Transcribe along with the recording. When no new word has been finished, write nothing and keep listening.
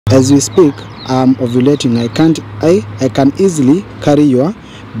As we speak, I'm ovulating. I can easily carry your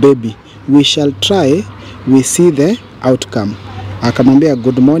baby. We shall try. We see the outcome. Akamwambia,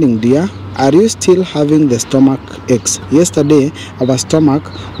 good morning dear. Are you still having the stomach aches? Yesterday, our stomach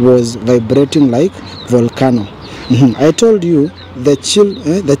was vibrating like volcano. I told you the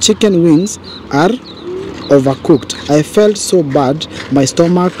chicken wings are overcooked. I felt so bad. My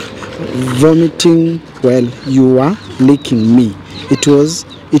stomach vomiting while you were licking me.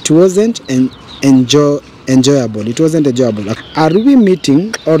 It wasn't enjoyable. It wasn't enjoyable. Are we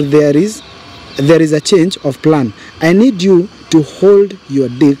meeting or there is a change of plan? I need you to hold your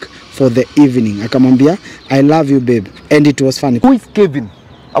dick for the evening. Akamwambia, I love you babe. And it was funny. Who is Kevin?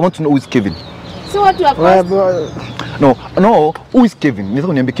 I want to know who is Kevin. So what you are No, who is Kevin? Nitaka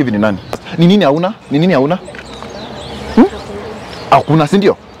uniambie Kevin ni nani? Ni nini hauna? Ni nini hauna? Hakuna, si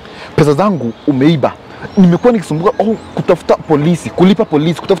ndio? Pesa zangu umeiba. Nimekuwa nikisumbuka kutafuta polisi, kulipa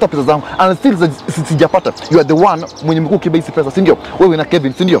polisi, kutafuta pesa zangu. And still sijapata. You are the one mwenye mkuu kiba hizi pesa, si ndio? Wewe na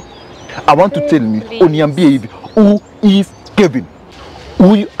Kevin, si ndio? I want to tell me, uniambie hivi, who is Kevin?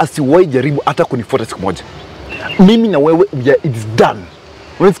 Huyu asiwahi jaribu hata kunifuata siku moja. Mimi na wewe, it's done.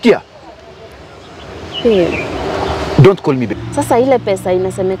 Unasikia? Don't call me babe. Sasa ile pesa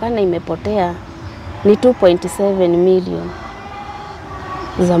inasemekana imepotea ni 2.7 million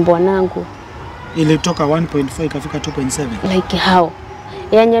za bwanangu. Ilitoka 1.5 ikafika 2.7. Like how?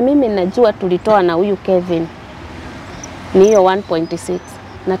 Yenye mimi najua tulitoa na huyu Kevin ni hiyo 1.6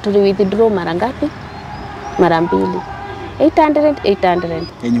 na tuli withdraw mara ngapi? Mara mbili. 800.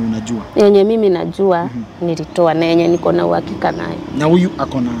 Yenye unajua. Yenye mimi najua nilitoa na yenye niko na uhakika nayo. Na huyu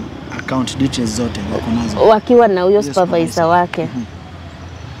akona account details zote wako nazo. Wakiwa na huyo supervisor wake.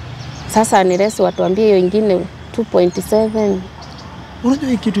 Sasa ni resi watuambie hiyo ingine 2.7. Unajua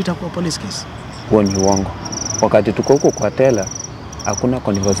hii kitu itakuwa police case. Huo ni uongo. Wakati tuko huko kwa tela, hakuna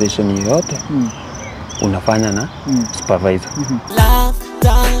conversation yoyote unafanya na supervisor. Love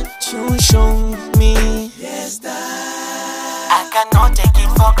that you show me, yes that I cannot take it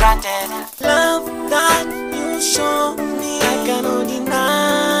for granted. Love that you show me, I cannot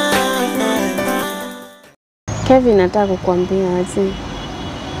deny. Kevin, nataka kukuambia aje,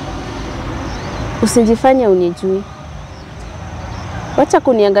 usijifanye unijui. Wacha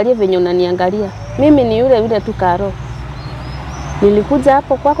kuniangalia venye unaniangalia. Mimi ni yule tu Karo. Nilikuja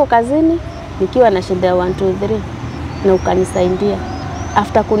hapo kwako kazini nikiwa na shida ya 1 2 3 na ukanisaidia.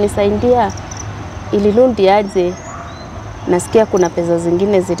 After kunisaidia ilirundi aje, nasikia kuna pesa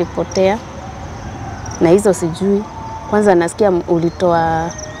zingine zilipotea na hizo sijui. Kwanza nasikia ulitoa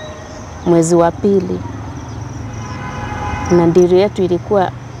mwezi wa pili na deal yetu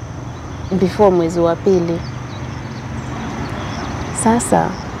ilikuwa before mwezi wa pili. Sasa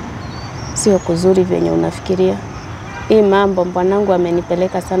sio kuzuri venye unafikiria. Hii mambo bwanangu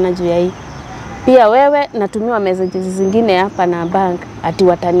amenipeleka sana juu ya hii. Pia wewe natumiwa messages zingine hapa na bank ati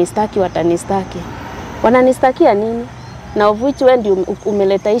watanistaki. Wananistakia nini? Na of which wewe ndio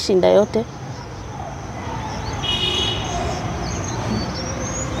umeleta hii shinda yote.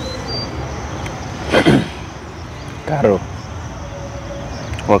 Karo,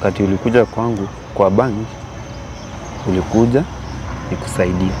 wakati ulikuja kwangu kwa bank, ulikuja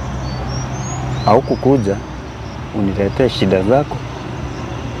nikusaidia. Au kukuja uniletee shida zako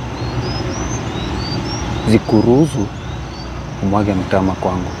zikuruhusu umwage mtama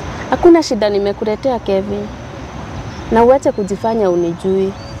kwangu. Hakuna shida nimekuletea Kevin. Na uache kujifanya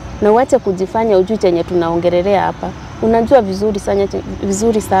unijui. Na uache kujifanya ujui chenye tunaongelelea hapa. Unajua vizuri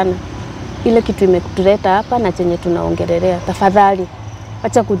sana ile kitu imekutuleta hapa na chenye tunaongelelea. Tafadhali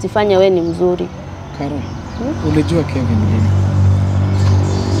acha kujifanya we ni mzuri. Karo, ulijua Kevin lini?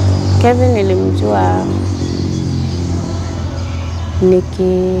 Kevin nilimjua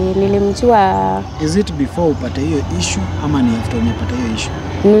nilimjua. Is it before upate hiyo issue ama ni after umepata hiyo issue?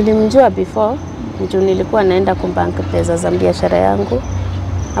 Nilimjua before, ndio nilikuwa naenda kumbank pesa za biashara yangu.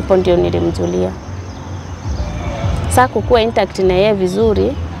 Hapo ndio nilimjulia. Sasa kukuwa intact na yeye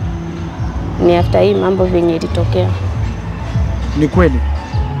vizuri ni after hii mambo venye ilitokea. Ni kweli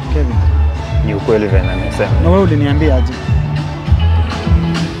Kevin? Ni ukweli vile nimesema. Na wewe uliniambia aje?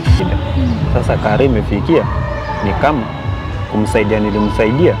 Sasa Karo imefikia ni kama kumsaidia,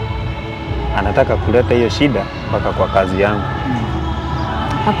 nilimsaidia, anataka kuleta hiyo shida mpaka kwa kazi yangu.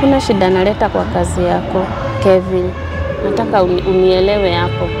 Hakuna shida naleta kwa kazi yako Kevin. Nataka unielewe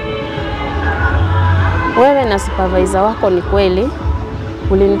hapo. Wewe na supervisor wako ni kweli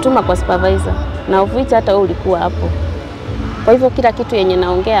ulinituma kwa supervisor na uficha hata wewe ulikuwa hapo. Kwa hivyo kila kitu yenye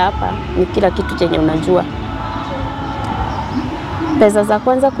naongea hapa ni kila kitu chenye unajua. Pesa za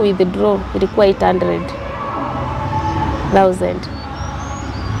kwanza withdraw ilikuwa 800,000.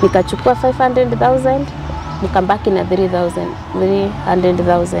 nikachukua 500,000, mkambaki na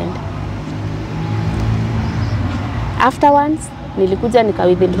 300,000. Afterwards nilikuja nika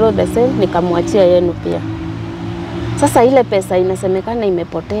withdraw the same, nikamwachia yenu pia. Sasa ile pesa inasemekana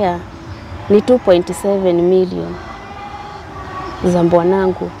imepotea ni 2.7 million za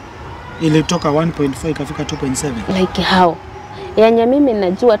bwanangu. Ilitoka 1.4 ikafika 2.7. Like how? Yenye mimi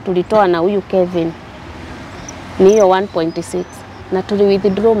najua tulitoa na huyu Kevin ni hiyo 1.6 na tuli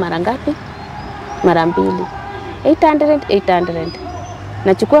withdraw mara ngapi? Mara mbili. 800.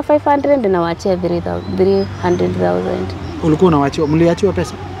 Nachukua 500 na waachia 300,000. Ulikuwa unawaachiwa, mliachiwa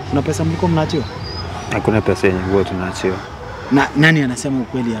pesa? Kuna pesa mlikuwa mnaachiwa? Hakuna pesa yenye huwa tunaachiwa. Na nani anasema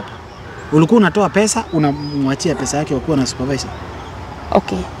ukweli hapa? Ulikuwa unatoa pesa, unamwachia pesa yake wakuwa na supervisor?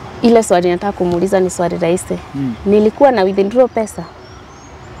 Okay. Ile swali nataka kumuuliza ni swali rahisi. Nilikuwa na withdraw pesa?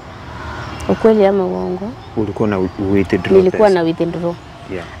 Ukweli ama uongo? Ulikuwa na withdraw? Nilikuwa na withdraw.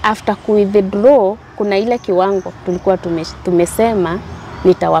 Yeah. After withdraw kuna ile kiwango tulikuwa tumesema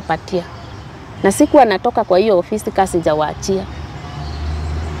nitawapatia. Na sikuwa natoka kwa hiyo ofisi kasi sijawaachia.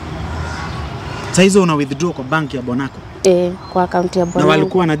 Sasa hizo una withdraw kwa banki ya bwanako? Kwa account ya bwanako. Na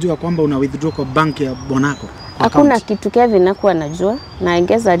walikuwa wanajua kwamba una withdraw kwa banki ya bwanako? Hakuna kitu Kevin hakuwa anajua na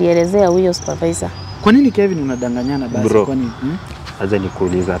ingeza alielezea huyo supervisor. Kwa nini Kevin unadanganyana basi? Bro, kwa nini? Aza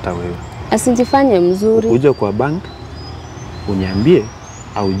nikuuliza hata wewe. Asijifanye mzuri. Kuja kwa bank uniambie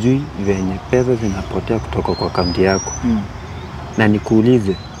haujui venye pesa zinapotea kutoka kwa akaunti yako. Na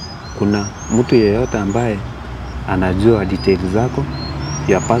nikuulize, kuna mtu yeyote ambaye anajua details zako,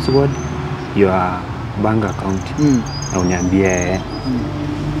 your password, your bank account? Na uniambie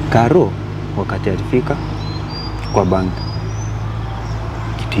Karo wakati alifika kwa bank,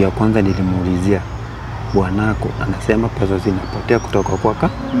 kitu ya kwanza nilimuulizia, bwanako anasema pesa zinapotea kutoka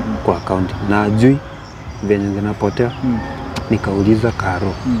kwa account na ajui venye zinapotea. Nikauliza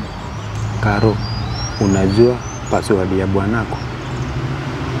Karo, Karo, unajua password ya bwanako?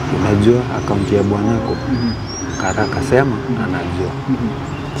 Unajua account ya bwanako? Karo akasema anajua.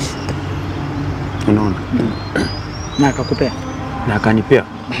 Unaona? Na akakupea? Na akanipea.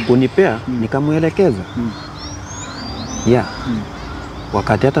 Kunipea nikamuelekeza.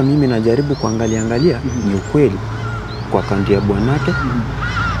 Wakati hata mimi najaribu kuangalia ni ukweli kwa akaunti ya bwanake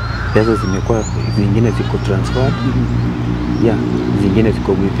pesa zimekuwa, zingine ziko transferred, zingine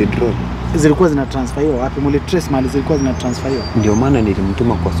ziko withdrawn. Zilikuwa zina transferiwa wapi? Muli trace mali zilikuwa zina transferiwa? Ndio maana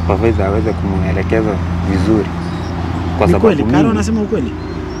nilimtuma kwa supervisor aweze kumuelekeza vizuri. Kwa sababu mimi Karo anasema ukweli.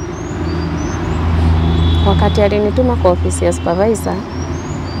 Wakati alinituma kwa ofisi ya supervisor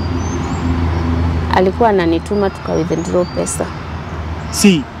alikuwa ananituma tuka withdraw pesa.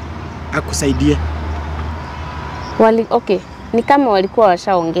 Si akusaidie. Okay, ni kama walikuwa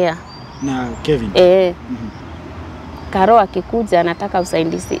washaongea na Kevin. Karo akikuja anataka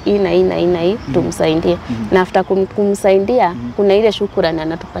usaidizi hii tumsaidie. Na after kumsaidia kuna ile shukrani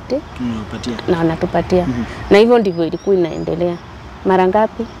anatupatia. Na anatupatia. Na hivyo ndivyo ilikuwa inaendelea. Mara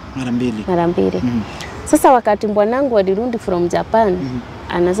ngapi? Mara mbili. Sasa wakati bwanangu alirudi from Japan,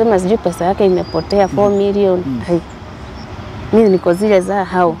 anasema sijui pesa yake imepotea 4 million. Mimi niko zile za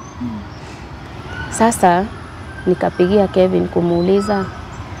hao. Sasa nikapigia Kevin kumuuliza,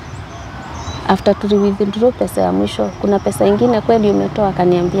 after to withdraw pesa ya mwisho, kuna pesa ingine kweli umetoa?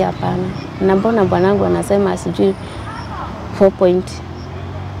 Akaniambia hapana. Na mbona bwanangu anasema sijui 4 point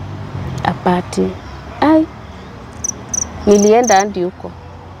apati. Nilienda hadi huko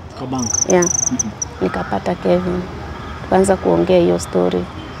kwa bank. Nikapata Kevin. Tukaanza kuongea hiyo story.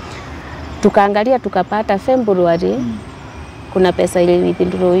 Tukaangalia tukapata February kuna pesa ile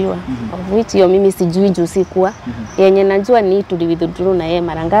withdrawiwa. Of which hiyo mimi sijui juu sikuwa. Yenye najua ni tuli withdraw na yeye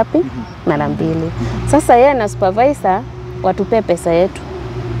mara ngapi? Mara mbili. Sasa yeye na supervisor watupe pesa yetu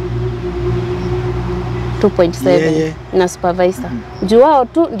 2.7 na supervisor. Juu wao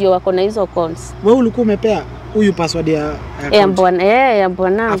tu ndio wako na hizo accounts. Wewe ulikuwa umepea huyu password ya account? Ya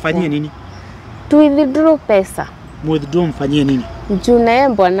bwanangu. Afanyie nini? Tu withdraw pesa. Withdraw mfanyie nini? Juu na yeye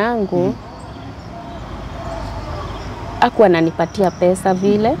bwanangu hakuwa ananipatia pesa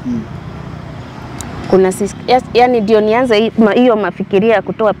vile. Kuna yani ndio nianze hiyo mafikiria ya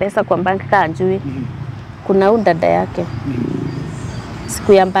kutoa pesa kwa banki kanjui. Kuna dada yake.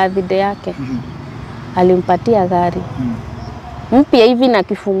 Siku ya birthday yake alimpatia gari mpya hivi na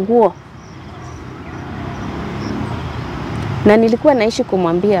kifunguo. Na nilikuwa naishi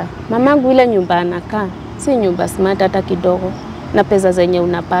kumwambia mamangu ile nyumba anakaa si nyumba smart hata kidogo, na pesa zenye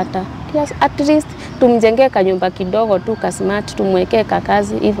unapata at least tumjengee kanyumba kidogo tu ka smart, tumwekee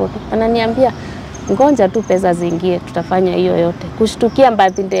kazi hivyo tu. Ananiambia ngoja tu pesa zingie tutafanya hiyo yote. Kushtukia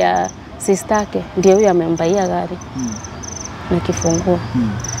birthday ya sister yake ndio huyo amembaia gari na kifunguo.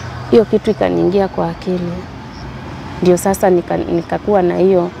 hiyo kitu ikaniingia kwa akili. Ndio sasa nikakuwa na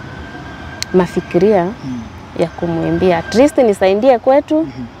hiyo mafikiria ya kumwimbia at least nisaidie kwetu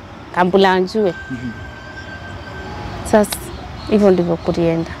kabla anjue. Sasa hivyo ndivyo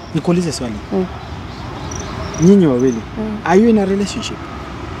kulienda. Nikuulize swali. Nyinyi wawili, are you in a relationship?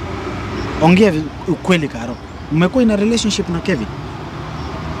 Ongea ukweli Karo. Mmekuwa in a relationship na Kevin?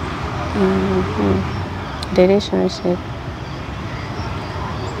 Relationship.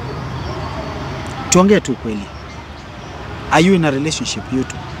 Tuongee tu kweli. Are you in a relationship you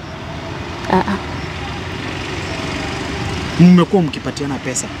two? Mmekuwa mkipatiana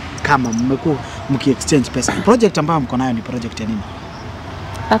pesa kama mmekuwa mkiexchange pesa. Project ambayo mko nayo ni project ya nini?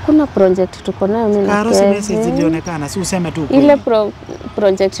 Hakuna project tuko nayo mimi na Karo, message zilionekana, si useme tu kweli. Ile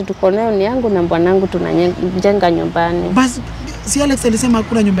project tuko nayo ni yangu na bwanangu, tunajenga nyumbani. Basi si Alex alisema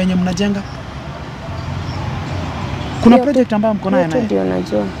hakuna nyumba yenye mnajenga? Kuna project ambayo mko nayo naye? Ndio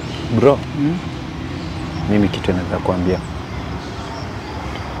najua. Bro. Mimi kitu naweza kuambia.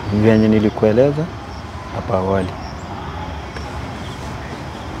 Vyenye nilikueleza hapa awali.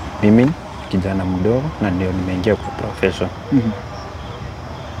 Mimi kijana mdogo na ndio nimeingia kwa profession.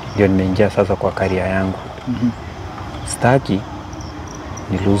 Ndio nimeingia sasa kwa career yangu. Sitaki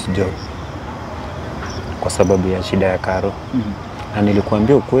ni lose job kwa sababu ya shida ya Karo. Na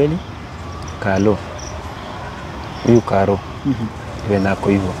nilikuambia ukweli, Kalo. Huyu Karo. Ndio nako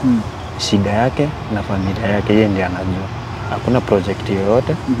hivyo. Shida yake na familia yake yeye ndiye anajua. Hakuna project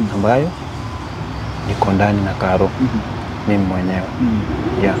yoyote ambayo niko ndani na Karo. Mimi mwenyewe.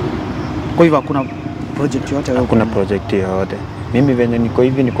 Yeah. Kwa hivyo hakuna project yoyote wewe? Hakuna project yoyote. Mimi venye niko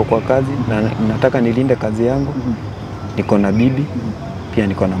hivi, niko kwa kazi na nataka nilinde kazi yangu. Niko na bibi, pia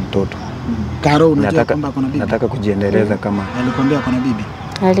niko na mtoto. Karo, unajua kwamba kuna bibi? Nataka kujiendeleza kama. Alikwambia kuna bibi?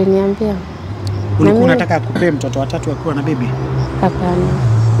 Aliniambia. Ulikuwa unataka kupe mtoto watatu akiwa na bibi? Hapana.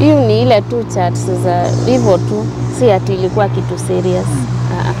 Hiyo ni ile tu chat za hivyo tu, si ati ilikuwa kitu serious.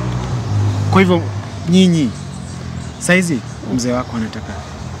 Kwa hivyo nyinyi saizi mzee wako anataka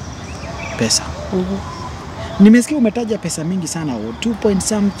pesa. Nimesikia umetaja pesa mingi sana, 2 point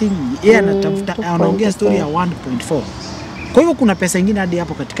something. Yeye anatafuta, anaongea story ya 1.4. Kwa hivyo kuna pesa nyingine hadi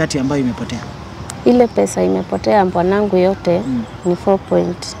hapo katikati ambayo imepotea. Ile pesa imepotea bwanangu yote ni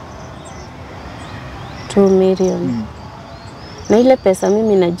 4.2 million. Na ile pesa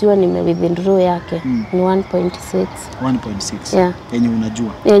mimi najua withdraw yake ni 1.6. 1.6. Yeah. Yenye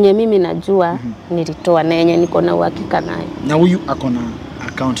unajua? Yenye mimi najua nilitoa na yenye niko na uhakika nayo. Na huyu ako na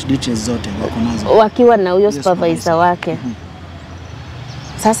account details zote wako nazo? Wakiwa na huyo supervisor wake.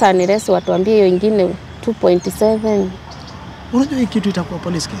 Sasa niresi watuambie hiyo ingine 2.7. Unajua hii kitu itakuwa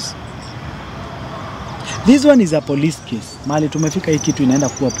police case. This one is a police case. Mali tumefika hii kitu inaenda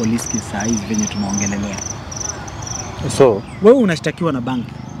kuwa police case saa hizi venye tunaongelelea. So, wewe unashtakiwa na bank.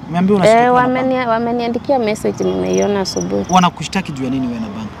 Nimeambiwa unashtakiwa na bank. Wameniandikia message nimeiona asubuhi. Wanakushtaki juu ya nini wewe na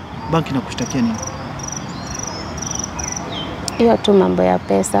bank? Bank inakushtakia nini? Hiyo tu mambo ya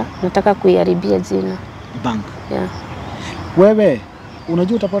pesa, nataka kuiharibia jina. Bank. Yeah. Wewe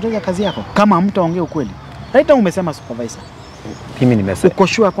unajua utapoteza kazi yako kama mtaongea ukweli. Haita umesema supervisor. mimi nimesema. Uko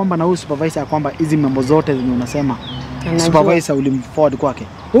sure kwamba na huyu supervisor kwamba hizi mambo zote zenye unasema supervisor ulimforward kwake?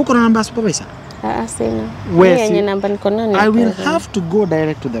 Uko na namba ya supervisor? Sina. Yenye namba niko nayo. I will have to go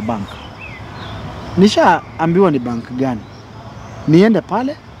direct to the bank. Nishaambiwa ni bank gani. Niende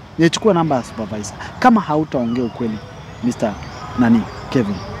pale, nichukue namba ya supervisor. Kama hautaongea ukweli, Mr.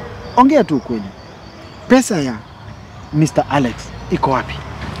 Kevin. Ongea tu ukweli. Pesa ya Mr. Alex iko wapi?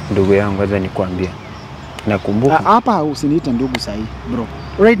 Ndugu yangu, acha nikwambie. Nakumbuka. Hapa usiniite ndugu sahi, bro.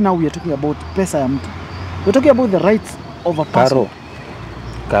 Right now we are talking about pesa ya mtu. We are talking about the rights of a person.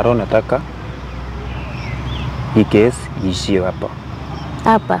 Karo nataka hii case iishie hapa.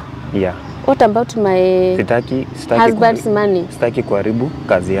 Hapa? Yeah. What about my husband's money? Sitaki kuharibu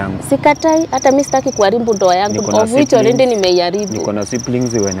kazi yangu. Sikatai, hata mimi sitaki kuharibu ndoa yangu. Of which already nimeiharibu. Niko na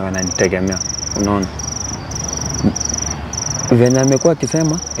siblings wenye wananitegemea. Unaona? Venye amekuwa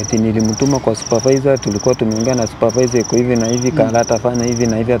akisema eti nilimtuma kwa supervisor, tulikuwa tumeongea na supervisor iko hivi na hivi, kala atafanya hivi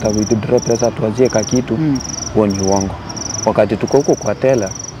na hivi, atawithdraw pesa tuachie kitu. Huo ni uongo. Wakati tuko huko kwa tela,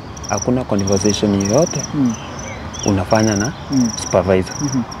 hakuna conversation yoyote unafanya na supervisor.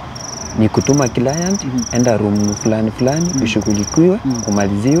 Ni kutuma client enda room fulani ushughulikiwe,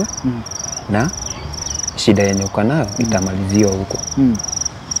 kumaliziwe na shida yenye uko nayo itamaliziwa huko.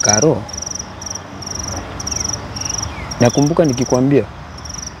 Karo, nakumbuka nikikwambia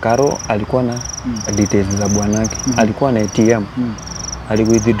Karo alikuwa na details za bwanake, alikuwa na ATM,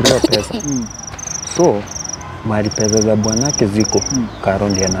 aliwithdraw pesa. So, mali pesa za bwanake ziko, Karo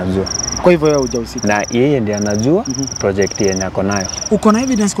ndiye anajua. Kwa hivyo wewe hujahusika. Na yeye ndiye anajua project yenye ako nayo. Uko na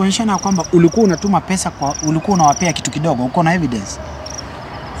evidence kuonyeshana kwamba ulikuwa unatuma pesa kwa ulikuwa unawapea kitu kidogo? Uko na evidence?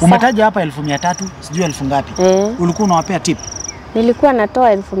 Umetaja hapa 1300, sijui 1000 ngapi. Ulikuwa unawapea tip? Nilikuwa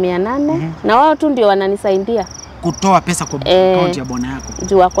natoa 1800 na wao tu ndio wananisaidia kutoa pesa kwa account ya bwana yako.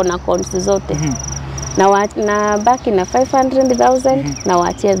 Juu wako na accounts zote. Na baki na 500,000 na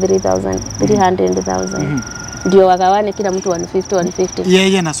waachia 300,000. Ndio wagawane kila mtu 150.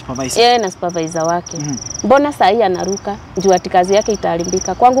 Yeye na supervisor. Yeye na supervisor wake. Mbona saa hii anaruka? Juu ati kazi yake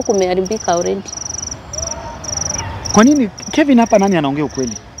itaharibika. Kwangu kumeharibika already. Kwa nini Kevin hapa nani anaongea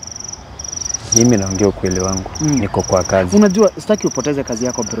ukweli? Mimi naongea ukweli wangu. Niko kwa kazi. Unajua sitaki upoteze kazi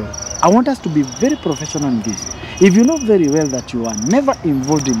yako bro. I want us to be very professional in this. If you know very well that you are never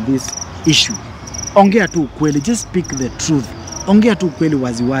involved in this issue, ongea tu ukweli, just speak the truth. Ongea tu ukweli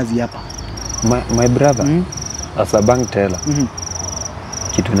waziwazi hapa. My brother, as a bank teller,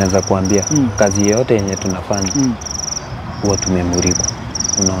 kitu naweza kuambia, kazi yote yenye tunafanya huwa tumemuriba.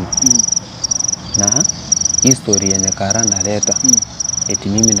 Unaona? Na history yenye Kara analeta eti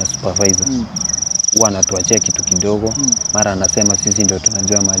mimi na supervisor huwa anatuachia kitu kidogo, mara anasema sisi ndio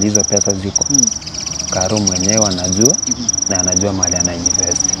tunajua mali hizo pesa ziko. Karo mwenyewe anajua na anajua mali ana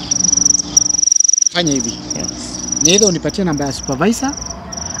invest. Fanya hivi. Ni either unipatie namba ya supervisor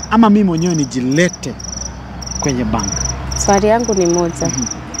ama mimi mwenyewe nijilete kwenye bank. Swali yangu ni moja.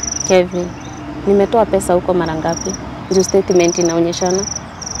 Kevin, nimetoa pesa huko mara ngapi? Ndio statement inaonyeshana.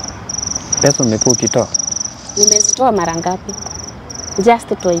 Pesa umekuwa ukitoa? Nimezitoa mara ngapi?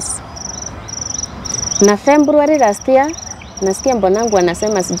 Just twice. Na February last year nasikia mbonangu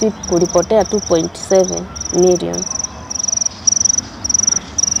anasema sijui kulipotea 2.7 million.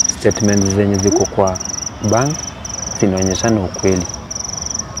 Statements zenye ziko kwa bank zinaonyeshana ukweli.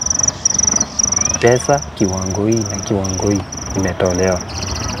 Pesa kiwango hii na kiwango hii imetolewa.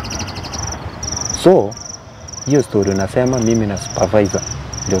 So, hiyo story unasema mimi na supervisor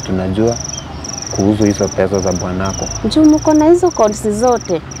ndio tunajua kuhusu hizo pesa za bwanako. Njoo mko na hizo codes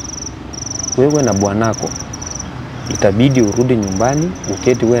zote. Wewe na bwanako itabidi urudi nyumbani,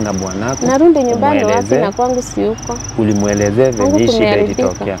 uketi wewe na bwanako. Narudi nyumbani wapi na kwangu si huko. Ulimuelezea venye shida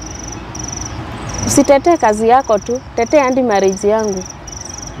ilitokea. Usitetee kazi yako tu, tetea hadi marriage yangu.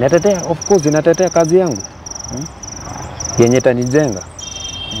 Natetea, of course natetea kazi yangu. Yenye tanijenga.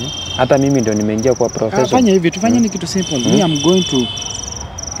 Hata mimi ndio nimeingia kwa profession. Fanya hivi, tufanye ni kitu simple. Me I'm going to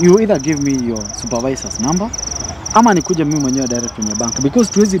you either give me your supervisor's number ama nikuje mimi mwenyewe direct kwenye bank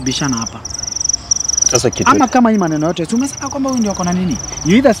because tuwezi bishana hapa. Sasa kitu. Ama kama hii maneno yote tumesema kwamba huyu ndio akona nini?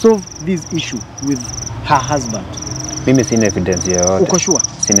 You either solve this issue with her husband. Mimi sina evidence yoyote. Uko sure?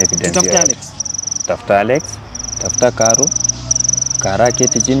 Sina evidence yoyote. Tafuta Alex. Tafuta Alex, tafuta Karo. Kara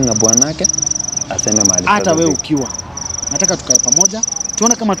keti chini na bwanake aseme mali. Hata wewe ukiwa. Nataka tukae pamoja.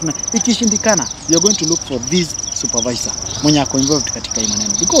 Tuone kama ikishindikana we are going to look for this supervisor mwenye ako involved katika hii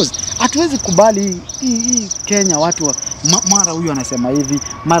maneno because hatuwezi kubali hii Kenya watu mara huyu anasema hivi,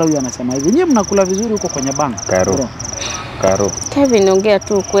 mara huyu anasema hivi. Nyinyi mnakula vizuri huko kwenye bank. Karo. Kevin, ongea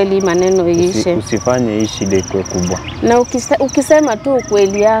tu ukweli maneno iishe. Usifanye hii shida ikuwe kubwa. Na ukisema tu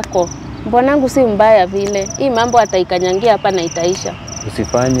ukweli yako, mbonangu si mbaya vile. Hii mambo ataikanyangia hapa na itaisha.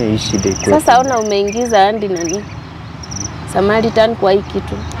 Usifanye hii shida ikuwe. Sasa ona umeingiza hadi nani? Samaritan kwa hii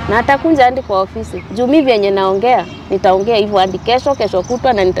kitu. Na atakunja hadi kwa ofisi. Juu mimi vyenye naongea, nitaongea hivyo hadi kesho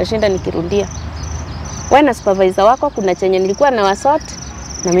kutwa na nitashinda nikirudia. Wewe na supervisor wako kuna chenye nilikuwa na wasort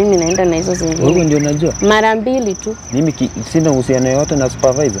na mimi naenda na hizo zingine. Wewe ndio unajua? Mara 2 tu. Mimi sina uhusiano yote na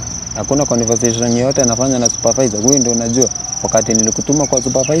supervisor. Hakuna conversation yote nafanya na supervisor. Wewe ndio unajua. Wakati nilikutuma kwa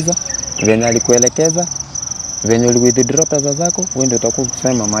supervisor, venye alikuelekeza, venye uliwithdraw pesa zako, wewe ndio utakuwa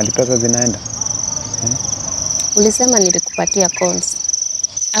kusema mahali pesa zinaenda. Ulisema nilikupatia coins.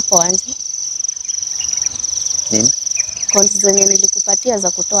 Hapo anje. Nini? Coins zenye nilikupatia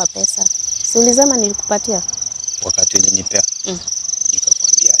za kutoa pesa. Si ulisema nilikupatia? Wakati ulinipea.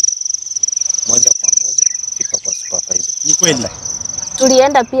 Nikakwambia aje. Moja kwa moja fika kwa supervisor. Ni kweli.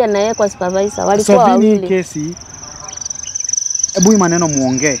 Tulienda pia na yeye kwa supervisor. Walikuwa wawili. So kesi hebu maneno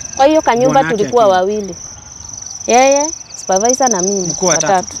muongee. Kwa hiyo kanyumba tulikuwa wawili. Yeye, supervisor na mimi.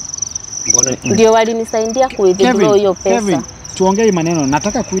 Watatu. Ndio walinisaidia kuwithdraw hiyo pesa. Kevin, tuongee maneno.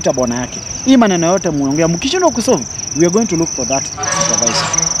 Nataka kuita bwana yake. Hii maneno yote muongea. Mkishindwa kusolve, we are going to look for that supervisor.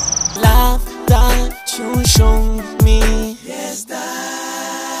 Love that you show me. Yes, that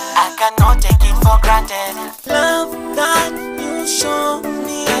I cannot take it for granted. Love that you show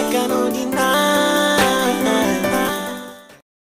me. I cannot deny.